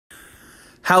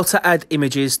How to add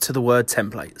images to the Word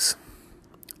templates.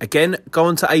 Again, go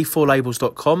onto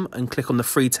a4labels.com and click on the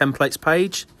free templates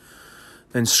page.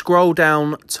 Then scroll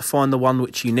down to find the one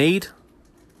which you need.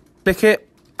 Click it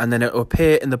and then it will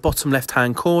appear in the bottom left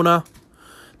hand corner.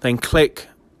 Then click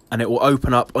and it will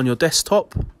open up on your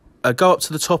desktop. Go up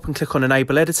to the top and click on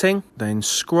Enable Editing. Then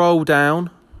scroll down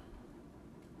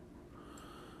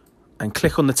and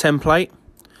click on the template.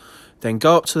 Then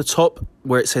go up to the top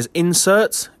where it says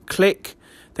Insert, click,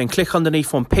 then click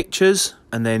underneath on Pictures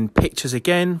and then Pictures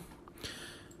again.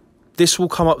 This will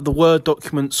come up with the Word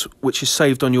documents which is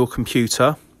saved on your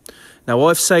computer. Now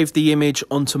I've saved the image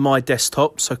onto my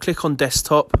desktop, so click on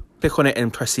Desktop, click on it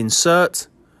and press Insert.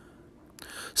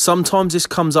 Sometimes this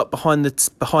comes up behind the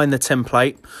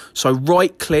template, so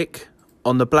right click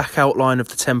on the black outline of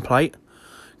the template,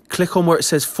 click on where it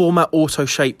says Format Auto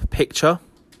Shape Picture,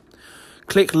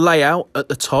 click Layout at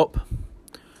the top,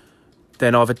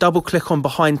 then either double click on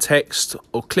behind text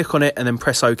or click on it and then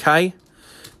press OK.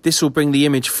 This will bring the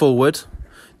image forward.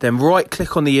 Then right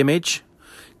click on the image,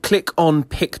 click on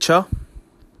Picture,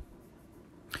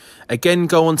 again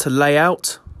go on to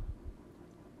Layout,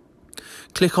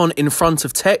 click on In Front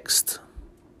of Text.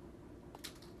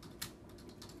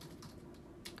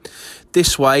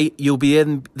 This way you'll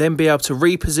then be able to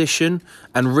reposition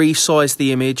and resize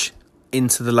the image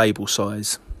into the label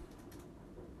size.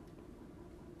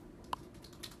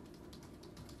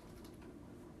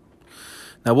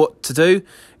 Now what to do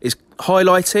is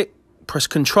highlight it, press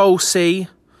Ctrl-C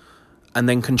and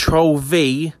then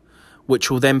Ctrl-V, which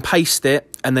will then paste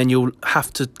it, and then you'll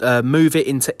have to move it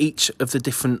into each of the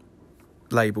different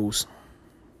labels.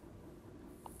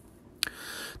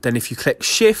 Then if you click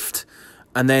Shift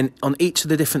and then on each of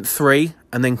the different three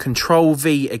and then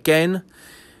Ctrl-V again,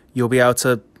 you'll be able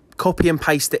to copy and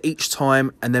paste it each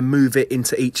time and then move it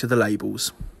into each of the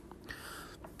labels.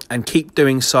 And keep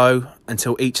doing so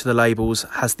until each of the labels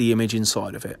has the image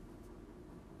inside of it.